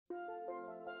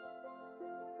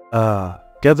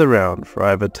Gather round, for I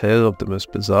have a tale of the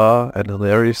most bizarre and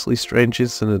hilariously strange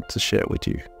incident to share with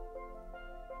you.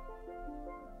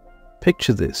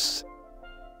 Picture this,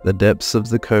 the depths of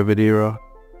the COVID era,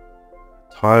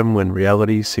 a time when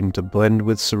reality seemed to blend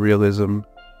with surrealism,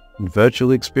 and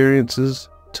virtual experiences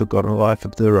took on a life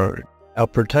of their own. Our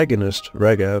protagonist,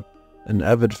 Raghav, an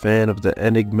avid fan of the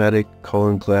enigmatic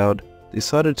Colin Cloud,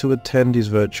 decided to attend his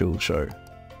virtual show.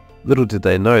 Little did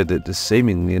they know that this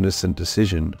seemingly innocent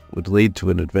decision would lead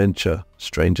to an adventure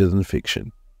stranger than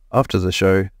fiction. After the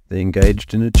show, they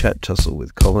engaged in a chat tussle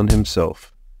with Colin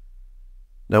himself.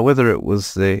 Now, whether it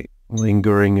was the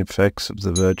lingering effects of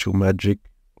the virtual magic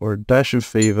or a dash of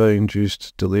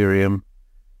fever-induced delirium,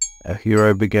 our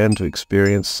hero began to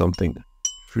experience something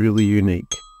truly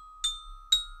unique.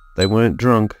 They weren't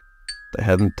drunk, they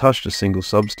hadn't touched a single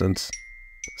substance.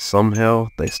 Somehow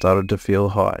they started to feel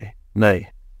high.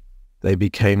 Nay, they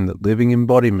became the living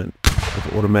embodiment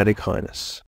of automatic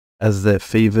Highness. As their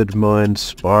fevered minds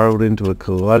spiraled into a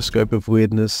kaleidoscope of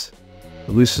weirdness,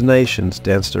 hallucinations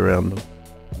danced around them.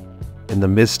 In the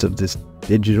midst of this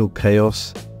digital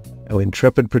chaos, our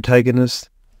intrepid protagonist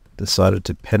decided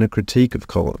to pen a critique of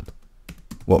Colin.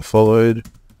 What followed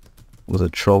was a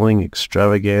trolling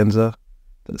extravaganza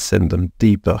that sent them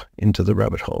deeper into the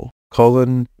rabbit hole.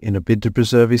 Colin, in a bid to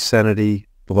preserve his sanity,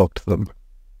 blocked them.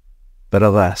 But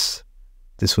alas,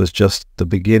 this was just the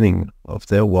beginning of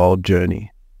their wild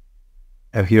journey.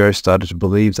 Our hero started to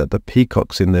believe that the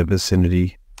peacocks in their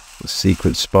vicinity were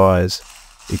secret spies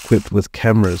equipped with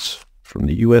cameras from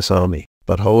the US Army.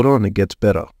 But hold on, it gets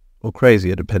better, or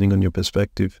crazier depending on your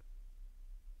perspective.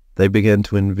 They began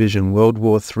to envision World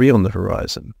War III on the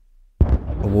horizon,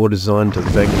 a war designed to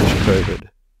vanquish COVID.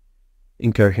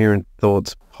 Incoherent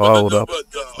thoughts piled up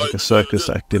like a circus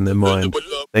act in their mind.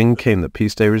 Then came the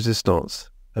pièce de résistance,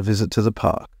 a visit to the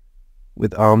park.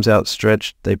 With arms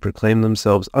outstretched, they proclaimed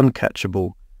themselves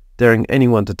uncatchable, daring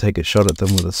anyone to take a shot at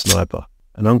them with a sniper.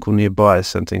 An uncle nearby,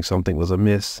 sensing something was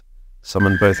amiss,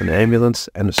 summoned both an ambulance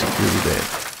and a security van.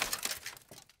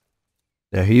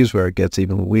 Now here's where it gets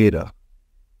even weirder.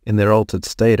 In their altered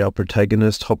state, our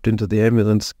protagonist hopped into the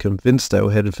ambulance, convinced they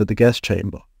were headed for the gas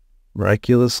chamber.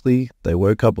 Miraculously, they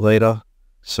woke up later,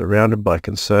 surrounded by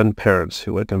concerned parents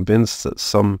who were convinced that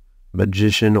some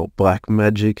magician or black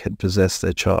magic had possessed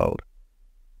their child.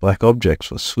 Black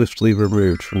objects were swiftly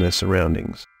removed from their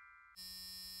surroundings.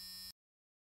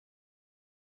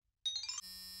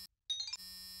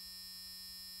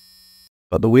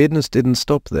 But the weirdness didn't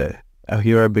stop there. Our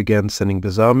hero began sending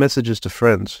bizarre messages to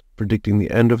friends, predicting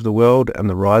the end of the world and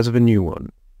the rise of a new one.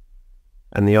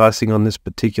 And the icing on this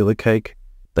particular cake,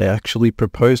 they actually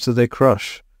proposed to their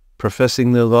crush,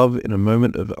 professing their love in a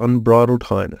moment of unbridled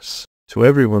highness. To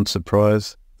everyone's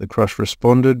surprise, the crush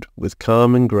responded with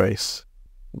calm and grace.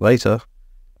 Later,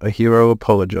 a hero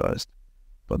apologized,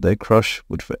 but their crush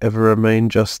would forever remain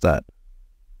just that,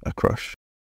 a crush.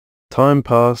 Time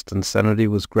passed and sanity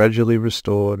was gradually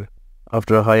restored.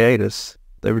 After a hiatus,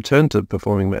 they returned to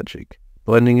performing magic,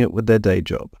 blending it with their day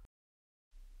job.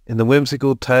 In the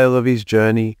whimsical tale of his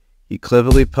journey, he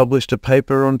cleverly published a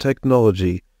paper on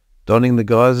technology, donning the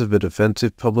guise of a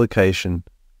defensive publication.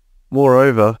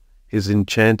 Moreover, his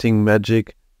enchanting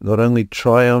magic not only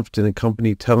triumphed in a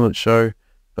company talent show,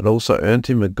 but also earned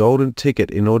him a golden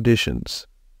ticket in auditions.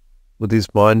 With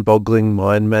his mind-boggling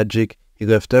mind magic, he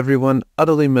left everyone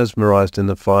utterly mesmerized in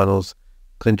the finals,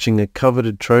 clinching a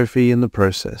coveted trophy in the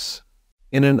process.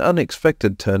 In an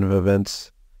unexpected turn of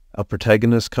events, our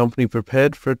protagonist's company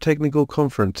prepared for a technical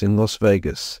conference in Las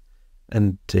Vegas,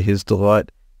 and to his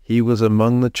delight, he was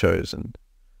among the chosen.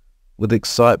 With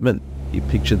excitement, he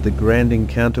pictured the grand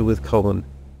encounter with Colin,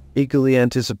 eagerly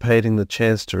anticipating the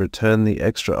chance to return the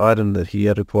extra item that he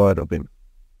had acquired of him.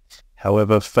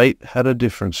 However, fate had a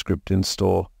different script in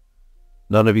store.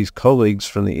 None of his colleagues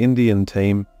from the Indian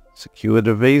team secured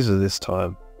a visa this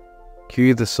time.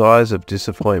 Cue the sighs of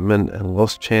disappointment and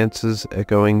lost chances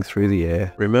echoing through the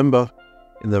air. Remember,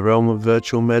 in the realm of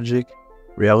virtual magic,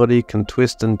 reality can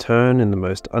twist and turn in the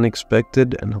most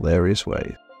unexpected and hilarious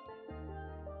ways.